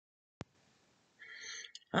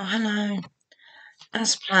Oh, hello.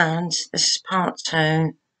 As planned, this is part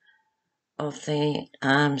two of the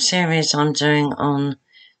series I'm doing on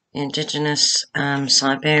the indigenous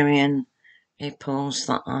Siberian peoples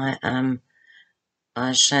that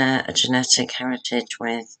I share a genetic heritage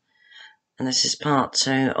with. And this is part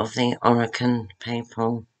two of the Oroqen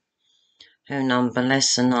people, who number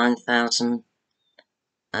less than 9,000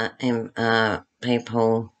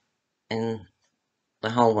 people in the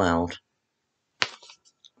whole world.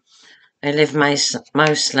 They live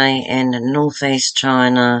mostly in northeast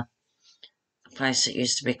China, a place that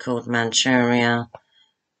used to be called Manchuria,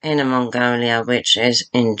 in Mongolia, which is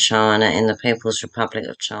in China, in the People's Republic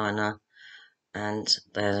of China, and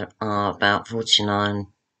there are about 49,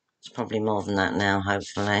 it's probably more than that now,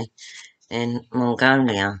 hopefully, in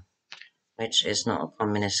Mongolia, which is not a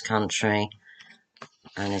communist country,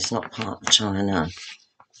 and is not part of China.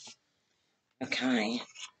 Okay,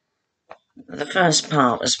 the first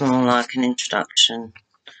part was more like an introduction,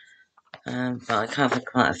 but I covered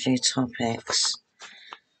quite a few topics.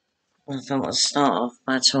 I thought I'd start off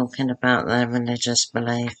by talking about their religious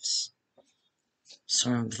beliefs.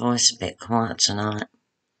 Sorry, my voice a bit quiet tonight.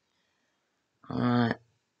 Alright,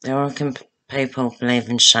 the Oroqen people believe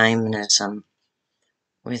in shamanism,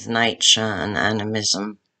 with nature and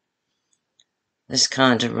animism. This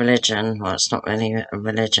kind of religion, well, it's not really a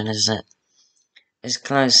religion, is it? It's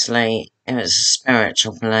a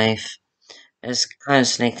spiritual belief, is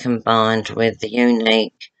closely combined with the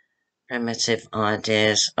unique, primitive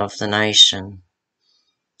ideas of the nation.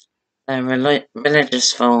 Their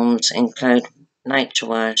religious forms include nature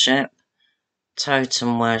worship,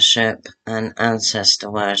 totem worship, and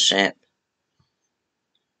ancestor worship.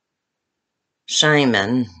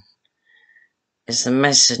 Shaman is the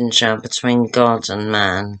messenger between God and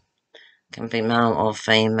man, can be male or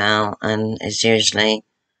female, and is usually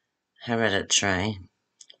hereditary,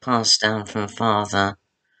 passed down from father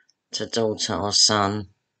to daughter or son,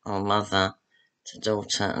 or mother to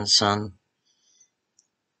daughter and son.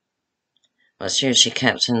 But it's usually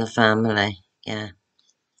kept in the family, yeah.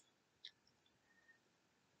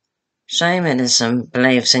 Shamanism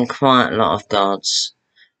believes in quite a lot of gods.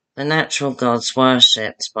 The natural gods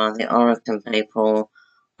worshipped by the Oroqen people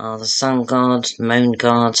are the sun god, moon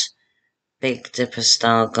god, Big Dipper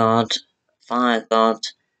star god, fire god,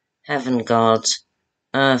 heaven god,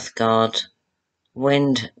 earth god,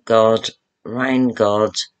 wind god, rain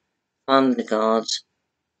god, thunder god,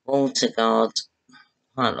 water god,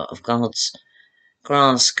 quite a lot of gods,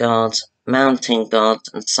 grass god, mountain god,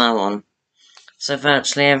 and so on. So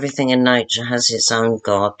virtually everything in nature has its own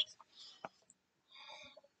god.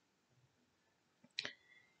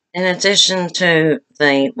 In addition to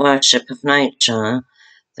the worship of nature,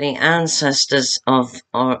 the ancestors of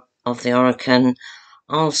the Oroqen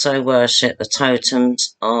also worship the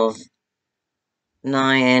totems of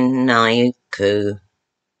Nyan Nayuku.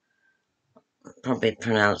 Probably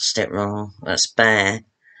pronounced it wrong. That's bear.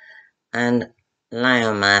 And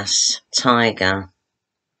Laomas, tiger.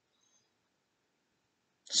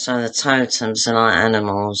 So the totems are like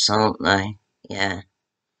animals, aren't they? Yeah.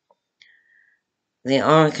 The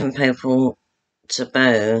Oroqen people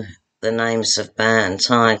taboo the names of bear and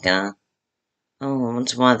tiger. Oh, I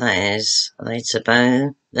wonder why that is. Are they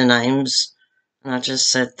taboo the names? And I just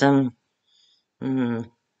said them.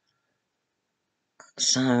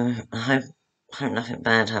 So I hope nothing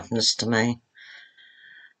bad happens to me.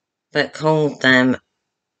 But called them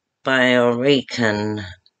Oroqen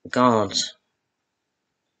God.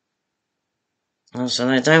 So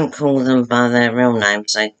they don't call them by their real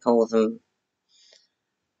names, they call them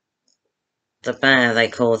the bear, they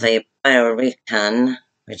call the Oroqen,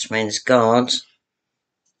 which means God,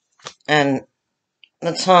 and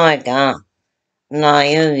the tiger,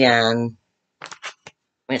 Nayuyan,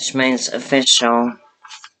 which means official,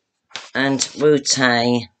 and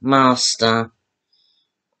Wute, master.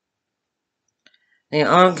 The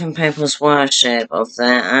Oroqen people's worship of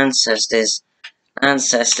their ancestors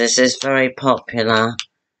is very popular,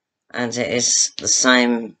 and it is the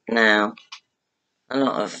same now. A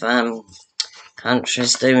lot of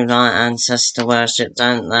countries do like ancestor worship,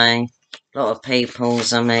 don't they? A lot of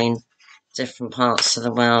peoples, I mean, different parts of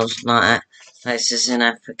the world, like places in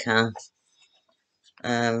Africa.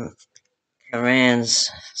 Koreans,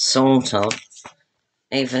 sort of.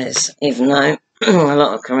 Even though a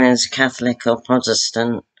lot of Koreans are Catholic or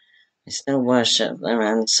Protestant, they still worship their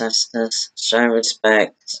ancestors, show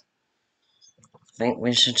respect. I think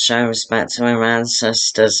we should show respect to our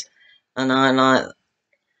ancestors, and I like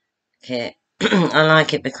it. I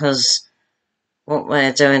like it because what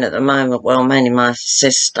we're doing at the moment, well, mainly my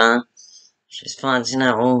sister, she's finding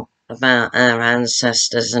out all about our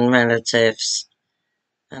ancestors and relatives,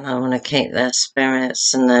 and I want to keep their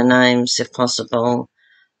spirits and their names, if possible,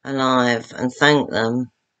 alive and thank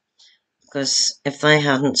them, because if they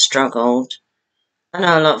hadn't struggled, I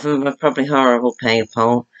know a lot of them were probably horrible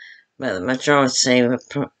people, but the majority were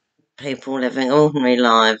people living ordinary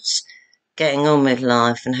lives, getting on with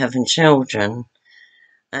life and having children.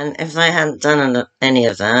 And if they hadn't done any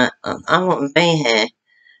of that, I wouldn't be here.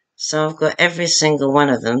 So I've got every single one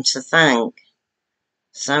of them to thank.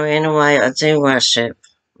 So in a way, I do worship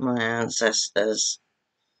my ancestors.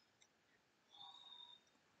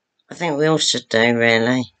 I think we all should do,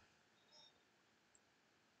 really.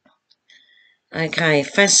 Okay,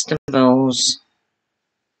 festivals.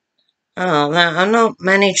 Oh, there are not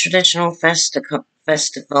many traditional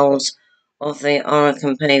festivals of the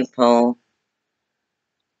Oroqen people,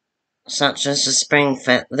 such as the Spring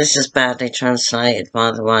Fest. This is badly translated,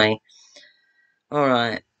 by the way.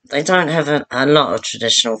 Alright, they don't have a lot of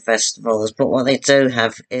traditional festivals, but what they do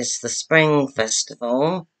have is the Spring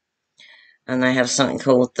Festival, and they have something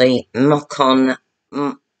called the Mokan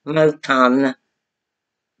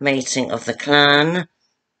meeting of the clan,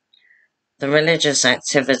 the religious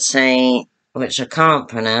activity, which I can't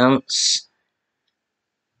pronounce.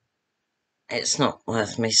 It's not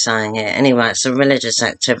worth me saying it. Anyway, it's a religious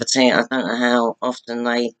activity. I don't know how often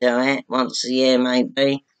they do it, once a year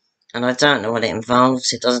maybe, and I don't know what it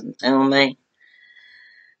involves, it doesn't tell me.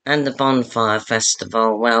 And the bonfire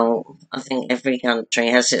festival. Well, I think every country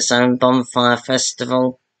has its own bonfire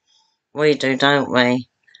festival. We do, don't we?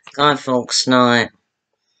 Guy Fawkes Night.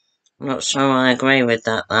 I'm not sure I agree with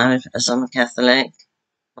that, though, as I'm a Catholic.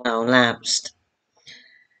 Well, lapsed.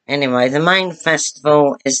 Anyway, the main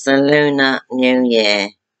festival is the Lunar New Year.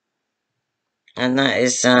 And that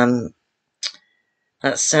is,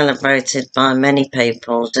 that's celebrated by many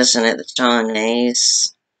people, doesn't it? The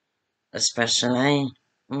Chinese, especially.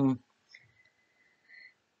 In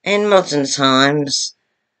modern times,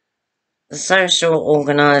 the social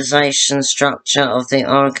organisation structure of the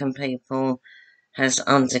Oroqen people has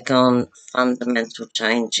undergone fundamental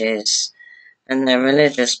changes, and their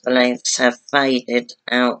religious beliefs have faded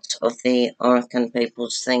out of the Oroqen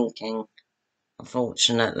people's thinking,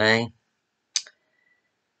 unfortunately.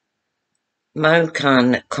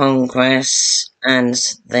 Mokan Congress and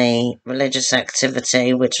the religious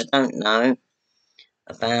activity, which I don't know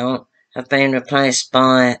about, have been replaced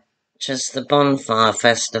by just the bonfire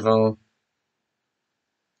festival.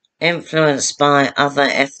 Influenced by other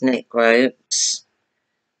ethnic groups,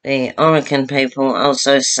 the Oroqen people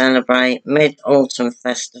also celebrate Mid-Autumn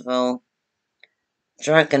Festival,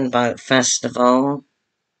 Dragon Boat Festival,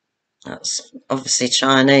 that's obviously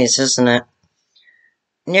Chinese, isn't it?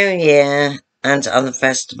 New Year and other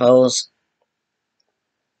festivals.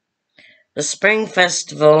 The Spring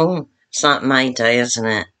Festival, it's like May Day, isn't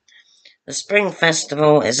it? The Spring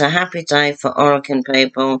Festival is a happy day for Oroqen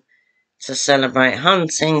people to celebrate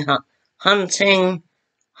hunting,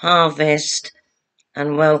 harvest,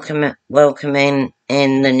 and welcoming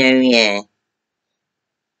in the new year.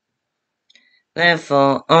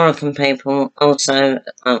 Therefore, Oroqen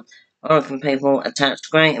people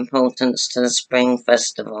attach great importance to the Spring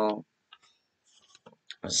Festival.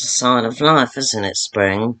 It's a sign of life, isn't it,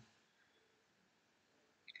 spring?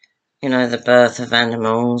 You know, the birth of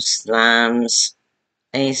animals, lambs,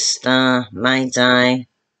 Easter, May Day.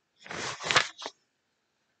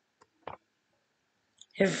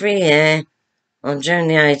 Every year, on June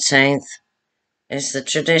the 18th, is the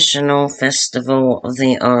traditional festival of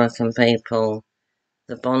the Oroqen people,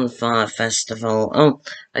 the Bonfire Festival. Oh,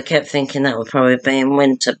 I kept thinking that would probably be in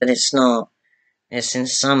winter, but it's not. It's in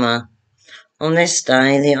summer. On this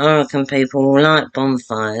day, the Oroqen people will light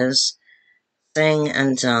bonfires, sing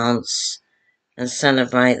and dance, and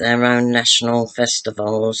celebrate their own national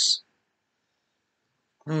festivals.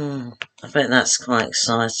 I bet that's quite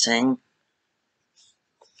exciting.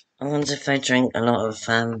 I wonder if they drink a lot of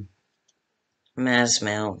mare's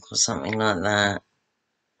milk or something like that.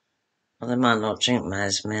 Or they might not drink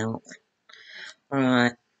mare's milk.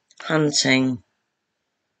 Alright, hunting.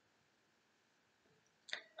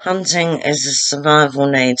 Hunting is the survival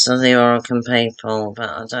needs of the Oroqen people, but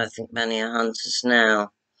I don't think many are hunters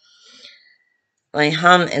now. They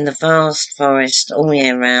hunt in the vast forest all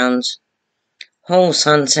year round. Horse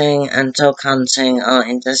hunting and dog hunting are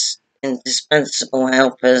indispensable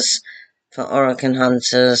helpers for Oroqen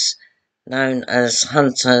hunters, known as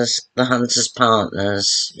the hunter's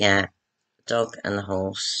partners. Yeah, dog and the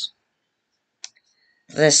horse.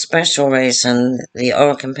 For this special reason, the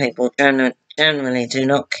Oroqen people generally do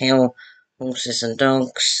not kill horses and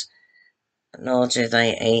dogs, nor do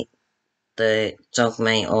they eat the dog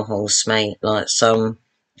meat or horse meat like some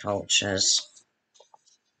cultures,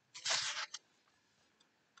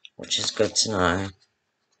 which is good to know.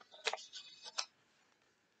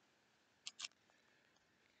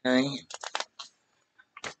 Okay.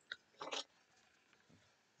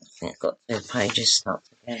 I think I've got 2 pages stuck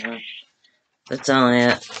together. The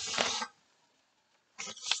diet.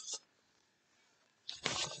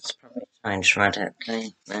 It's probably changed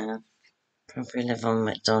radically now. Probably live on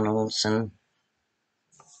McDonald's and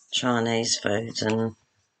Chinese food and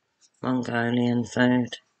Mongolian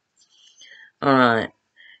food. Alright.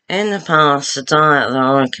 In the past, the diet of the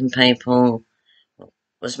Oroqen people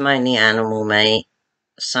was mainly animal meat,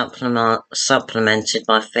 supplemented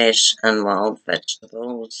by fish and wild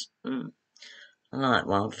vegetables. I like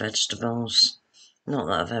wild vegetables. Not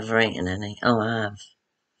that I've ever eaten any. Oh, I have.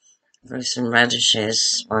 I grew some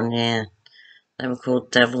radishes one year. They were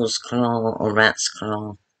called devil's claw or rat's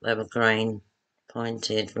claw. They were green,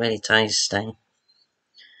 pointed, really tasty.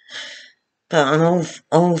 But I'm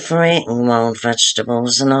all for eating wild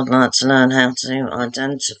vegetables, and I'd like to learn how to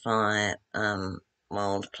identify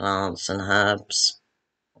wild plants and herbs.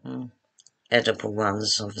 Edible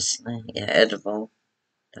ones, obviously. Yeah, edible.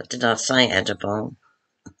 Did I say edible?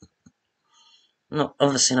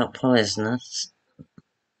 Obviously not poisonous.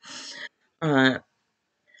 Alright.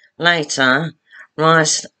 Later,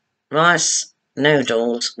 rice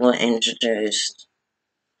noodles were introduced.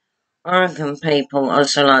 Oregon people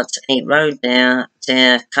also like to eat roe deer,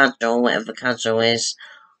 cudgel, whatever cudgel is,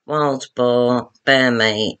 wild boar, bear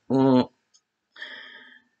meat. I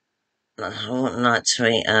wouldn't like to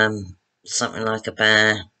eat something like a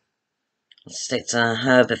bear. I'd stick to a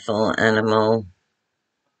herbivore animal.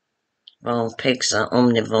 Well, pigs are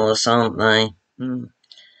omnivores, aren't they?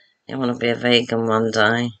 You want to be a vegan one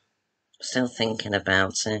day? Still thinking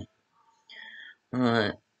about it.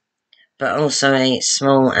 Right. But also eat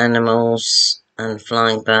small animals and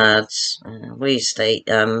flying birds. We used to eat,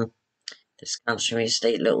 this country, we used to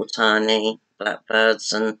eat little tiny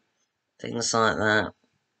blackbirds and things like that.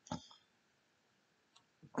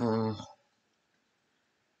 Well,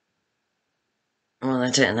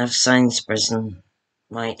 they didn't have Sainsbury's and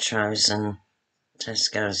Waitrose and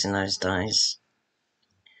Tesco's in those days.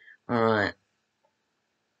 Alright.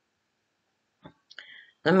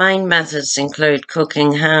 The main methods include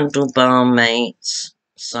cooking handlebar meat.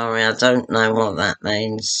 Sorry, I don't know what that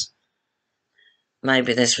means.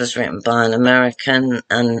 Maybe this was written by an American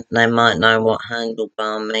and they might know what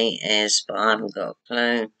handlebar meat is, but I haven't got a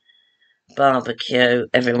clue. Barbecue,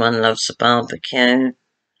 everyone loves a barbecue.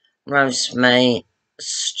 Roast meat,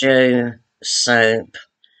 stew, soup.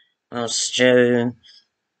 Well, stew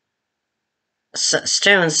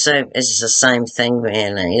and soup is the same thing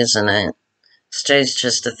really, isn't it? Stew's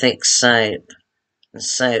just a thick soup. And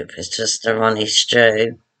soup is just a runny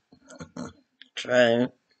stew.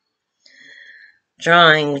 True.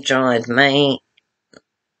 Drying dried meat.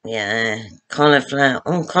 Yeah. Cauliflower.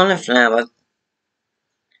 Oh, cauliflower.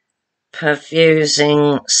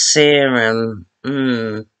 Perfusing serum.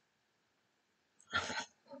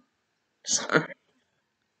 Sorry.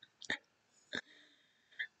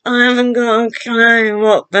 I haven't got a clue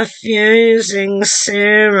what perfusing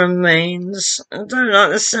serum means. I don't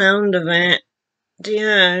like the sound of it. Do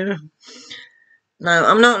you? No,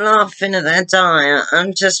 I'm not laughing at their diet.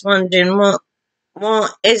 I'm just wondering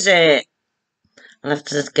what is it? I'll have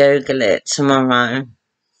to Google it tomorrow.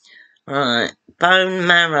 Right. Bone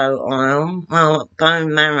marrow oil. Well,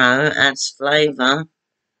 bone marrow adds flavour,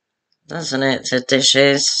 doesn't it, to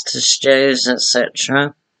dishes, to stews,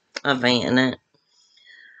 etc. I've eaten it.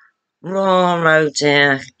 Raw roe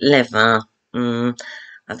deer liver. I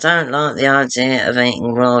don't like the idea of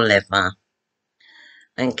eating raw liver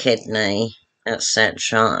and kidney,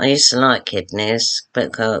 etc. I used to like kidneys,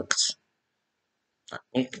 but cooked.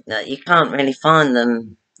 You can't really find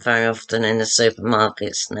them very often in the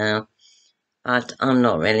supermarkets now. I'm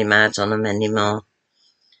not really mad on them anymore.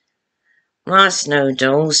 Rice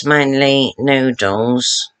noodles, mainly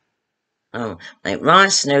noodles. Oh, wait,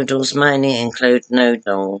 rice noodles mainly include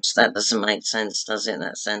noodles. That doesn't make sense, does it,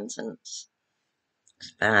 that sentence?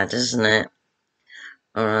 It's bad, isn't it?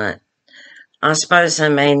 Alright. I suppose I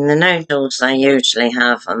mean the noodles they usually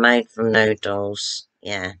have are made from noodles.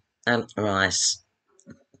 Yeah, rice.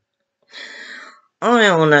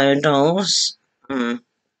 Oil noodles.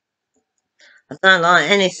 I don't like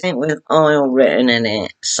anything with oil written in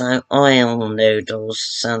it, so oil noodles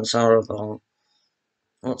sounds horrible.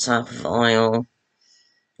 What type of oil?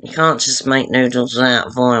 You can't just make noodles out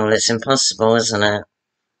of oil, it's impossible, isn't it?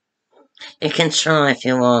 You can try if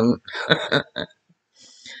you want.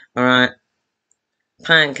 Alright.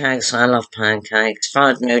 Pancakes, I love pancakes.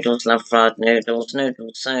 Fried noodles, love fried noodles.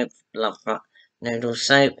 Noodle soup, love noodle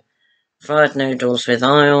soup. Fried noodles with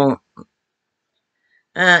oil.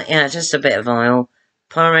 Yeah, just a bit of oil.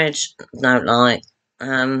 Porridge, don't like.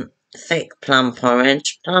 Thick plum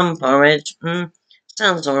porridge. Plum porridge,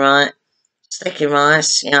 sounds alright. Sticky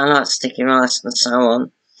rice, yeah, I like sticky rice and so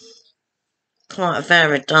on. Quite a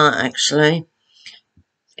varied diet, actually.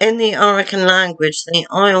 In the Oroqen language, the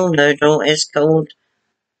oil noodle is called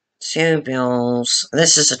tubules.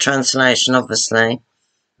 This is a translation, obviously,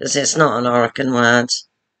 because it's not an Oroqen word.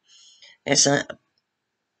 It's an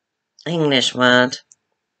English word.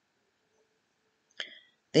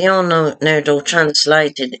 The oil noodle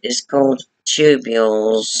translated is called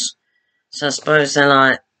tubules. So I suppose they're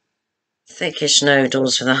like thickish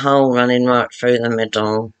noodles with a hole running right through the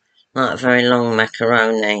middle, like a very long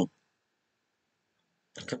macaroni.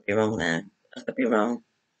 I could be wrong there. I could be wrong.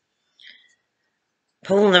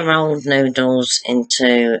 Pull the rolled noodles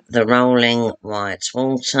into the rolling white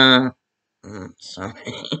water. Sorry.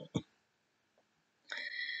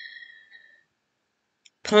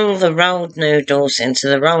 Pull the rolled noodles into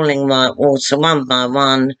the rolling white water one by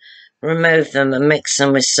one. Remove them and mix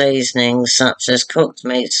them with seasonings such as cooked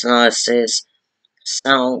meat slices,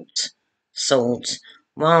 salt,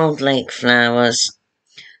 wild leek flowers.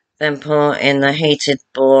 Then pour in the heated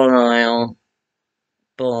boar oil.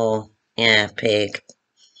 Pig.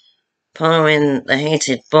 Pour in the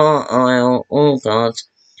heated boar oil, oh God,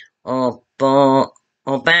 or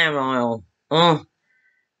bear oil,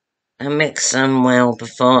 and mix them well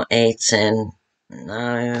before eating.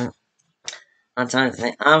 No, I don't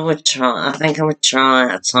think, I think I would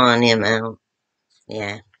try a tiny amount,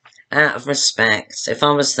 yeah, out of respect. If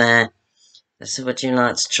I was there, they said, would you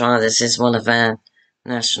like to try this? Is one of our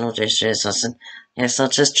national dishes. I said, yes, I'll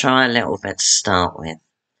just try a little bit to start with.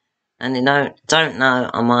 And don't know,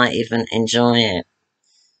 I might even enjoy it.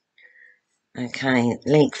 Okay,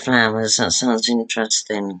 leek flowers, that sounds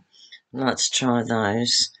interesting. I'd like to try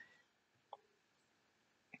those.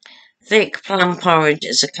 Thick plum porridge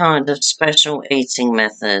is a kind of special eating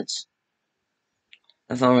method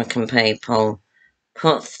of Oroqen people.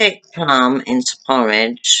 Put thick plum into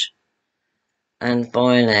porridge and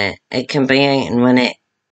boil it. It can be eaten when it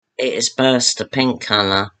is burst a pink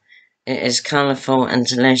colour. It is colourful and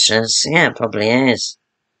delicious. Yeah, it probably is.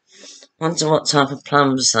 Wonder what type of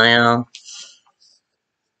plums they are.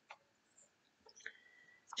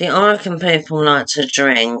 The Oroqen people like to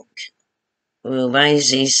drink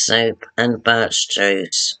Wilwazi soup and birch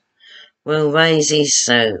juice. Wilwazi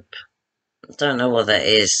soup. I don't know what that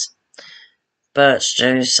is. Birch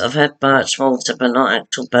juice. I've had birch water, but not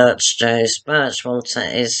actual birch juice. Birch water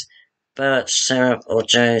is birch syrup or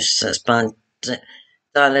juice that's been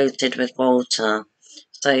diluted with water.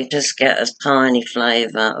 So you just get a tiny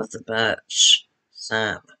flavour of the birch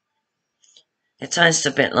sap. It tastes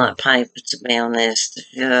a bit like paper, to be honest.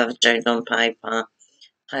 If you've ever chewed on paper, it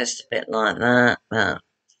tastes a bit like that, but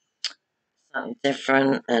something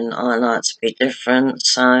different, and I like to be different,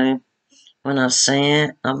 so when I see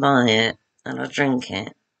it, I buy it, and I drink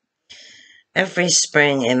it. Every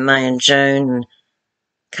spring in May and June,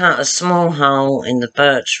 cut a small hole in the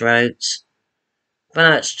birch root.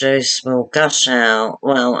 Birch juice will gush out.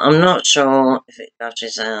 Well, I'm not sure if it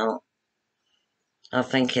gushes out. I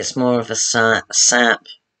think it's more of a sap,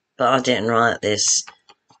 but I didn't write this.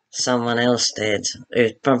 Someone else did,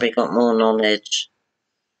 who's probably got more knowledge.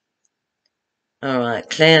 Alright,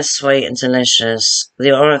 clear, sweet and delicious.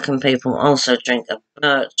 The Oroqen people also drink a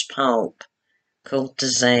birch pulp called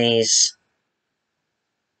disease.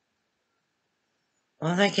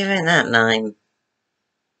 Why are they giving that name?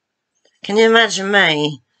 Can you imagine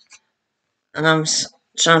me? And I'm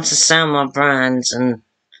trying to sell my brand, and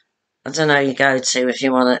I don't know, you go to if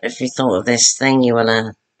you thought of this thing you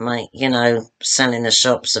wanna make, sell in the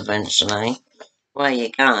shops eventually. Where you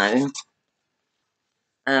go.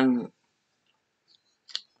 I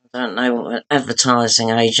don't know, advertising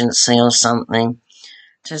agency or something.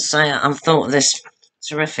 Just say, I've thought of this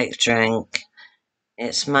terrific drink.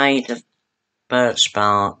 It's made of birch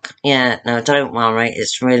bark. Yeah, no, don't worry.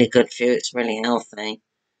 It's really good for you. It's really healthy.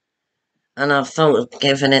 And I've thought of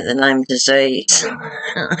giving it the name disease.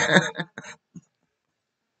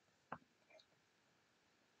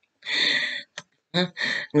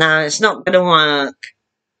 No, it's not going to work.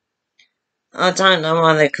 I don't know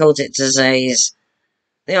why they called it disease.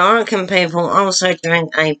 The Oroqen people also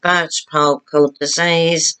drink a birch pulp called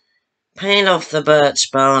disease. Peel off the birch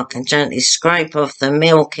bark and gently scrape off the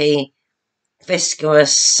milky,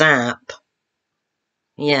 viscous sap.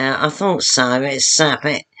 Yeah, I thought so. It's sap.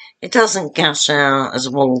 It doesn't gush out as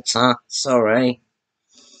water. Sorry.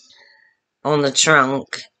 on the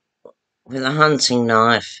trunk with a hunting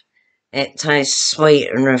knife. It tastes sweet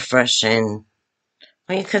and refreshing.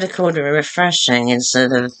 Well, you could have called it refreshing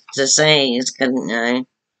instead of disease, couldn't you?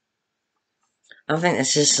 I think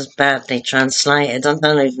this is badly translated. I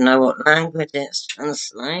don't even know what language it's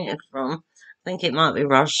translated from. I think it might be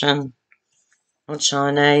Russian or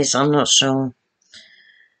Chinese, I'm not sure.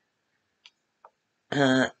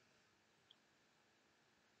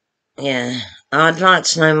 Yeah, I'd like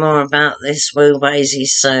to know more about this Wu-Wazy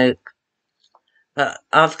soup, but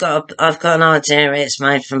I've got an idea it's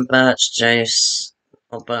made from birch juice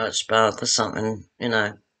or birch bark or something, you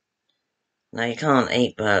know. No, you can't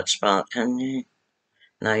eat birch bark, can you?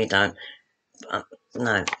 No, you don't.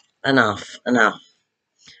 No, enough.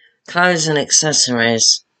 Clothes and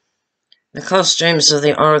accessories. The costumes of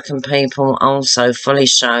the Oroqen people also fully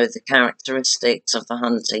show the characteristics of the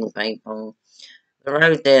hunting people. The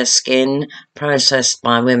roe deer skin, processed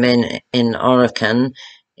by women in Oroqen,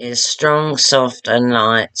 is strong, soft and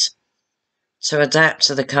light. To adapt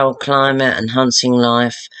to the cold climate and hunting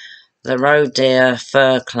life, the roe deer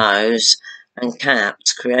fur clothes and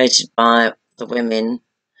caps created by the women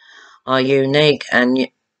are unique and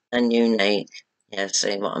unique. Yeah,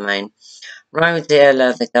 see what I mean. Roe deer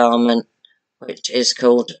leather garment, which is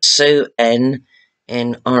called Su-en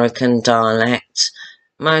in Oroqen dialect,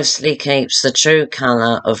 mostly keeps the true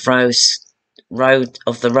colour of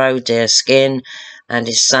the roe deer skin and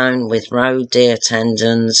is sewn with roe deer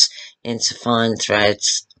tendons into fine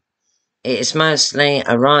threads. It is mostly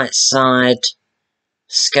a right-sided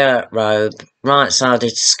skirt robe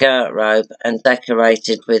and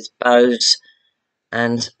decorated with bows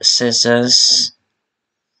and scissors.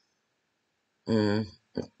 No,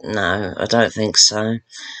 I don't think so.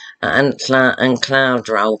 And cloud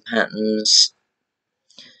roll patterns,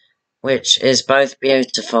 which is both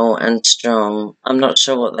beautiful and strong. I'm not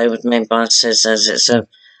sure what they would mean by scissors.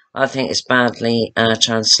 I think it's badly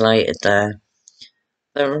translated there.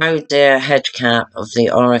 The roe deer head cap of the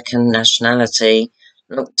Oroqen nationality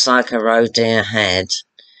looks like a roe deer head.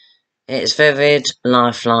 It is vivid,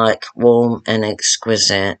 lifelike, warm, and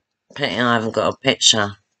exquisite. Pity I haven't got a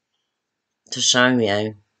picture to show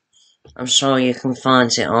you. I'm sure you can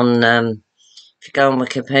find it on, if you go on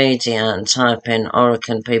Wikipedia and type in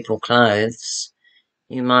Oroqen people clothes,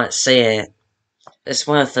 you might see it. It's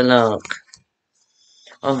worth a look.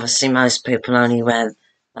 Obviously, most people only wear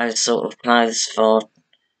those sort of clothes for,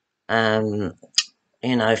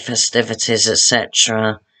 festivities,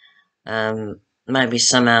 etc. Maybe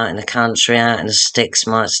some out in the country, out in the sticks,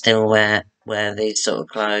 might still wear these sort of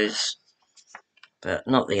clothes. But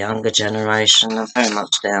not the younger generation, I very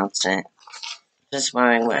much doubt it. Just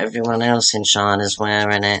wearing what everyone else in China's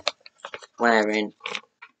wearing.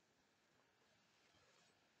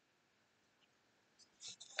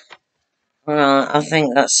 Right, I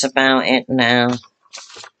think that's about it now.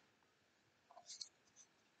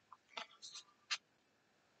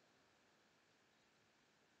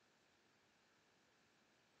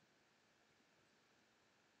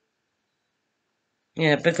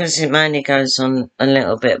 Yeah, because it mainly goes on a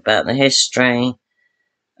little bit about the history,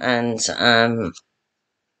 and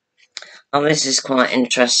this is quite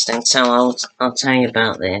interesting. So I'll tell you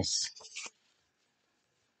about this.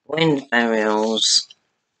 Wind burials.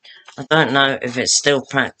 I don't know if it's still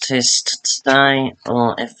practiced today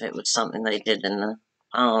or if it was something they did in the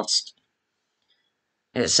past.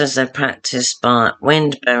 It says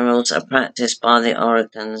wind burials are practiced by the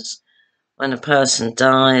Oroqens. When a person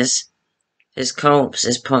dies, his corpse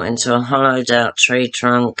is put into a hollowed out tree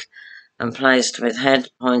trunk and placed with head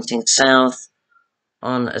pointing south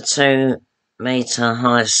on 2 metre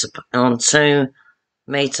high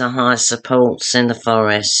supports in the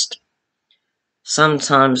forest.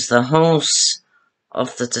 Sometimes the horse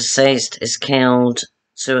of the deceased is killed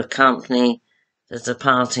to accompany the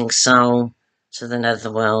departing soul to the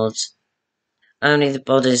netherworld. Only the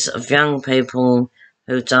bodies of young people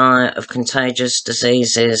who die of contagious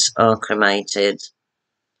diseases are cremated.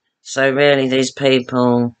 So really these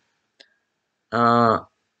people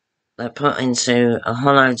they're put into a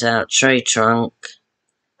hollowed out tree trunk,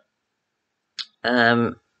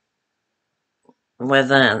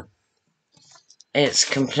 whether it's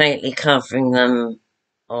completely covering them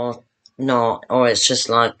or not, or it's just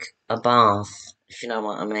like a bath, if you know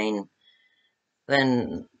what I mean,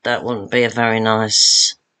 then that wouldn't be a very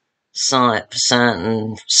nice sight for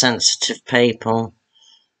certain sensitive people.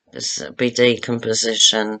 It'd be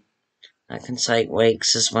decomposition. That can take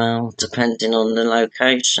weeks as well, depending on the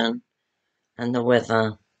location and the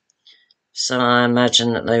weather. So I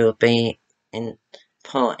imagine that they would be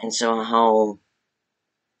put into a whole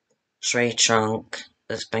tree trunk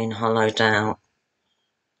that's been hollowed out.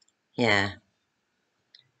 Yeah.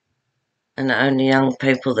 And only young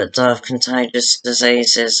people that die of contagious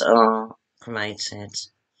diseases are cremated.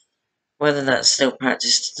 Whether that's still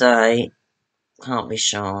practiced today, can't be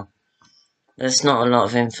sure. There's not a lot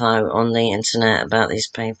of info on the internet about these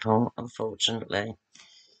people, unfortunately.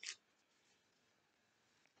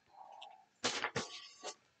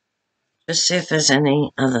 Just see if there's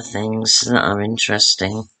any other things that are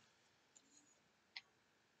interesting.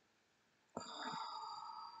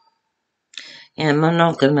 Yeah,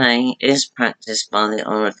 monogamy is practiced by the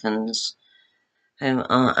Oroqens, who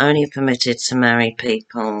are only permitted to marry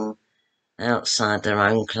people outside their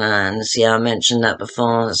own clans. Yeah, I mentioned that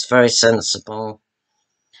before. It's very sensible.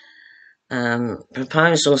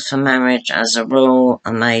 Proposals for marriage, as a rule,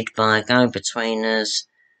 are made by go-betweeners,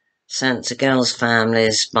 sent to girls'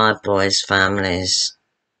 families by boys' families.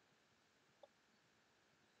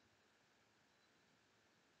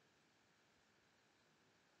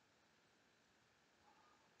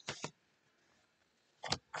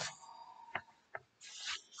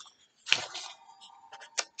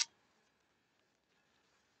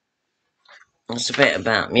 It's a bit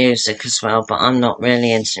about music as well, but I'm not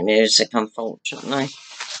really into music, unfortunately.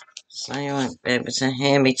 So you won't be able to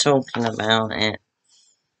hear me talking about it.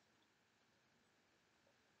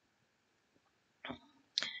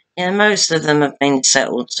 Yeah, most of them have been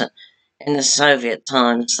settled in the Soviet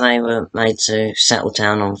times. They were made to settle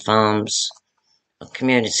down on farms,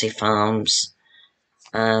 community farms.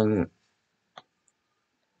 But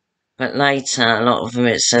later, a lot of them,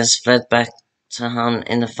 it says, fled back to hunt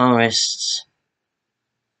in the forests.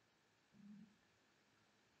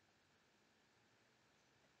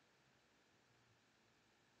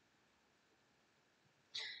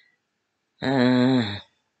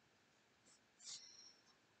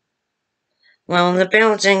 Well, the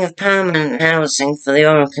building of permanent housing for the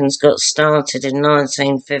Oroqens got started in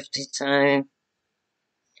 1952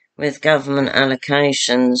 with government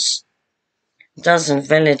allocations. A dozen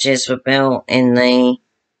villages were built in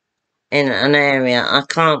an area, I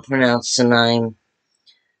can't pronounce the name,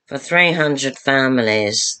 for 300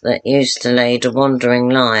 families that used to lead a wandering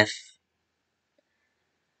life.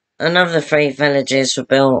 Another 3 villages were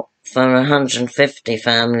built for 150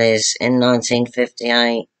 families in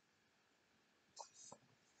 1958.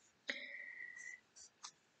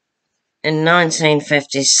 In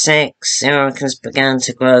 1956, the Oroqens began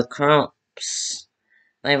to grow crops.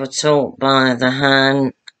 They were taught by the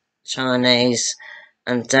Han, Chinese,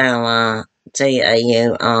 and Daur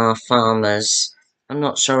farmers. I'm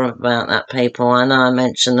not sure about that people. I know I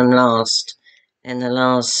mentioned them in the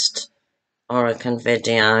last Oroqen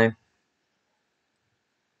video.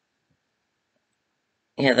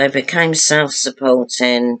 Yeah, they became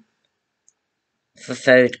self-supporting for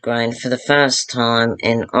food grain for the first time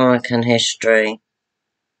in Oroqen history.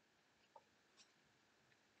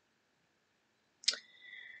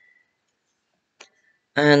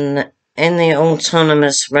 And in their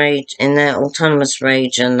autonomous region,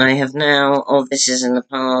 they have now, or this is in the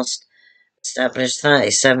past, established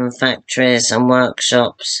 37 factories and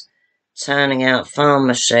workshops, turning out farm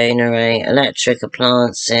machinery, electric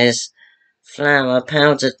appliances, flour,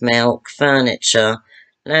 powdered milk, furniture,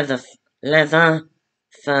 leather,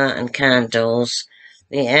 fur and candles.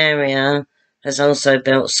 The area has also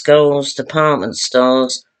built schools, department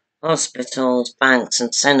stores, hospitals, banks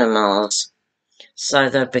and cinemas. So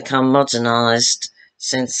they've become modernised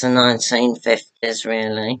since the 1950s,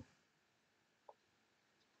 really.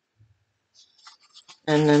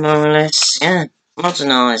 And they're more or less, yeah,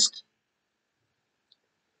 modernised.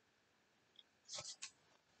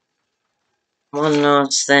 One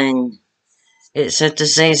last thing. It said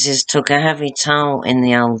diseases took a heavy toll in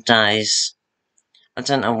the old days. I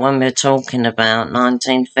don't know when we're talking about,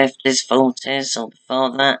 1950s, 40s, or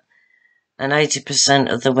before that. And 80%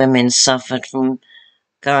 of the women suffered from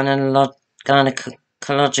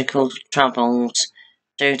gynecological troubles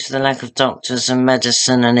due to the lack of doctors and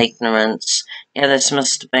medicine and ignorance. Yeah, this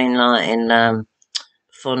must have been like in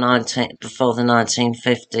before the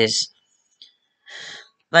 1950s.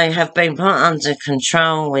 They have been put under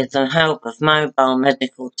control with the help of mobile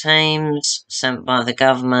medical teams sent by the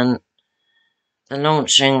government, the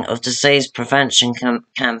launching of disease prevention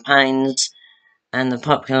campaigns, and the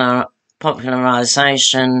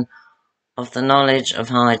popularisation of the knowledge of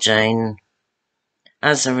hygiene.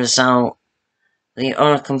 As a result, the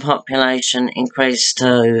Oroqen population increased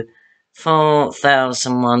to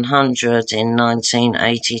 4,100 in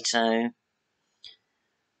 1982.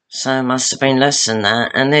 So it must have been less than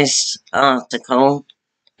that. And this article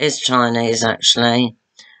is Chinese, actually,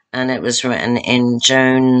 and it was written in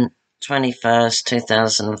June 21st,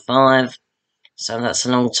 2005. So that's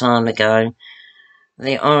a long time ago.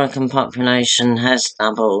 The Oroqen population has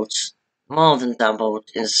doubled, more than doubled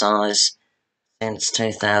in size since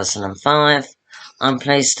 2005. I'm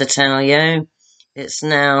pleased to tell you it's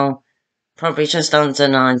now probably just under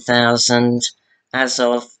 9,000 as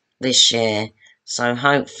of this year. So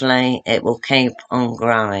hopefully it will keep on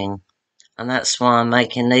growing. And that's why I'm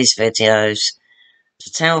making these videos,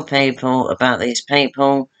 to tell people about these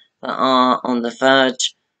people that are on the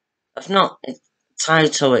verge of not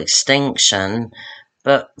total extinction,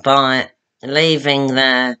 but by leaving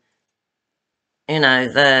their,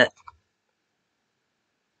 their,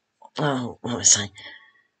 what was I saying?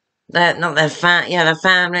 Not their their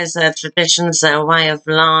families, their traditions, their way of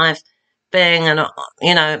life, being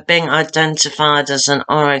being identified as an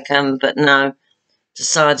Oroqen, but no,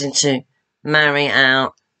 deciding to marry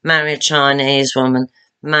a Chinese woman,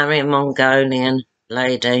 marry a Mongolian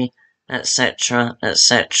lady, etc.,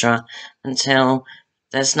 etc., until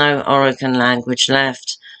there's no Oroqen language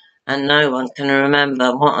left, and no one can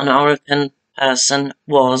remember what an Oroqen person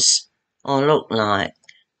was or looked like.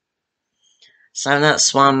 So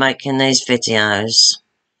that's why I'm making these videos.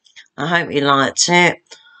 I hope you liked it.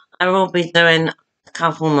 I will be doing a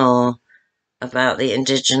couple more about the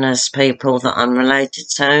indigenous people that I'm related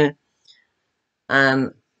to.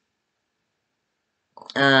 But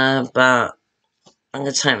I'm going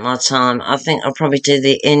to take my time. I think I'll probably do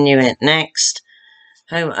the Inuit next,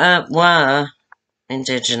 who were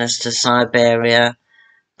indigenous to Siberia,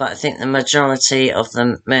 but I think the majority of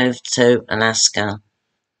them moved to Alaska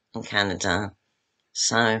and Canada.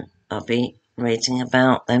 So I'll be reading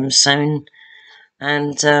about them soon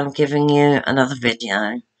and giving you another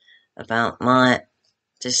video about my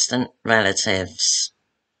distant relatives.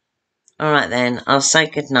 Alright then, I'll say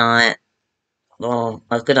good night, or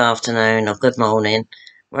good afternoon, or good morning,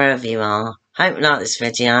 wherever you are. Hope you like this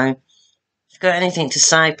video. If you've got anything to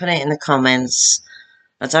say, put it in the comments.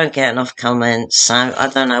 I don't get enough comments, so I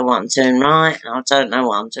don't know what I'm doing right, and I don't know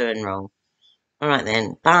what I'm doing wrong. Alright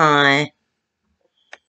then, bye.